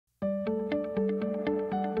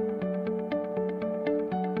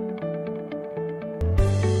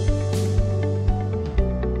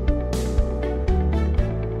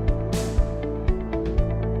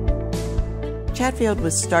Chatfield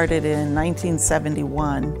was started in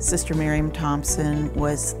 1971. Sister Miriam Thompson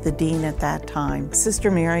was the dean at that time. Sister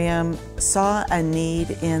Miriam saw a need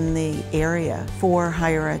in the area for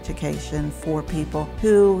higher education for people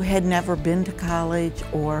who had never been to college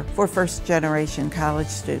or for first-generation college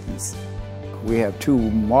students. We have two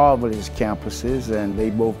marvelous campuses and they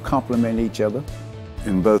both complement each other.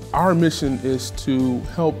 In both, our mission is to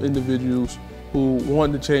help individuals who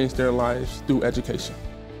want to change their lives through education.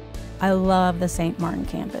 I love the St. Martin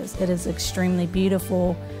campus. It is extremely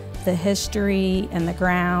beautiful. The history and the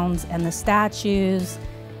grounds and the statues,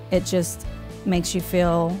 it just makes you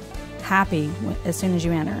feel happy as soon as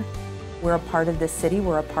you enter. We're a part of this city,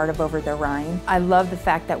 we're a part of Over the Rhine. I love the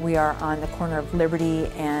fact that we are on the corner of Liberty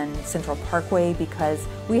and Central Parkway because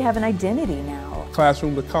we have an identity now.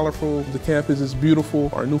 Classrooms are colorful, the campus is beautiful.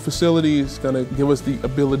 Our new facility is going to give us the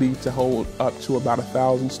ability to hold up to about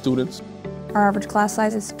 1,000 students. Our average class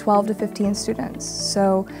size is 12 to 15 students,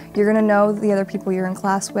 so you're going to know the other people you're in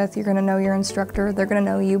class with, you're going to know your instructor, they're going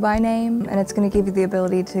to know you by name, and it's going to give you the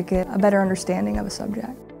ability to get a better understanding of a subject.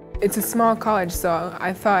 It's a small college, so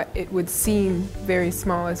I thought it would seem very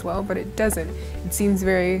small as well, but it doesn't. It seems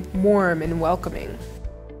very warm and welcoming.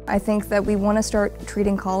 I think that we want to start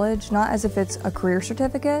treating college not as if it's a career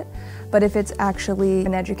certificate, but if it's actually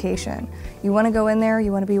an education. You want to go in there,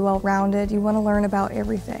 you want to be well-rounded, you want to learn about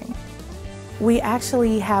everything. We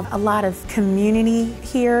actually have a lot of community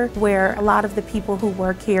here where a lot of the people who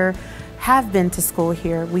work here have been to school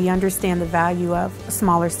here. We understand the value of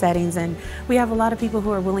smaller settings, and we have a lot of people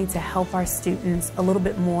who are willing to help our students a little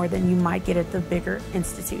bit more than you might get at the bigger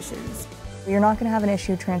institutions. You're not going to have an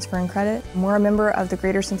issue transferring credit. We're a member of the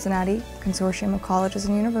Greater Cincinnati Consortium of Colleges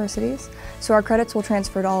and Universities, so our credits will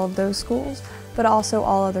transfer to all of those schools, but also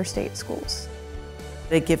all other state schools.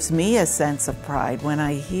 It gives me a sense of pride when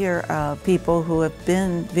I hear of people who have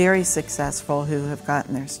been very successful who have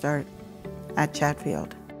gotten their start at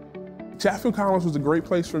Chatfield. Chatfield College was a great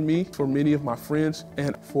place for me, for many of my friends,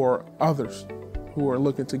 and for others who are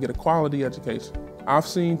looking to get a quality education. I've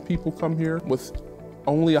seen people come here with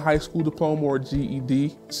only a high school diploma or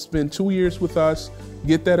GED, spend 2 years with us,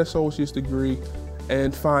 get that associate's degree,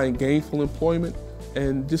 and find gainful employment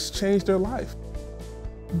and just change their life.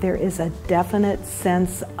 There is a definite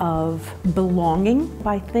sense of belonging.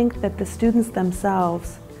 I think that the students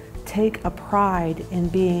themselves take a pride in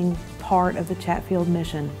being part of the Chatfield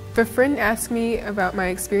mission. If a friend asked me about my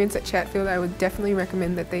experience at Chatfield, I would definitely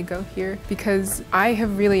recommend that they go here because I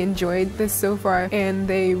have really enjoyed this so far and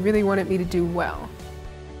they really wanted me to do well.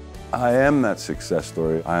 I am that success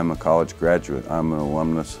story. I am a college graduate. I'm an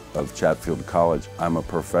alumnus of Chatfield College. I'm a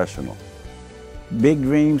professional. Big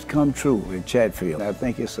dreams come true at Chatfield. I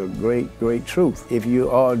think it's a great, great truth. If you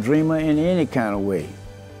are a dreamer in any kind of way,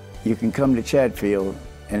 you can come to Chatfield,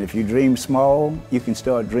 and if you dream small, you can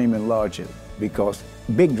start dreaming larger because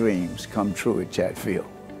big dreams come true at Chatfield.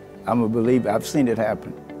 I'm a believer. I've seen it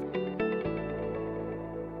happen.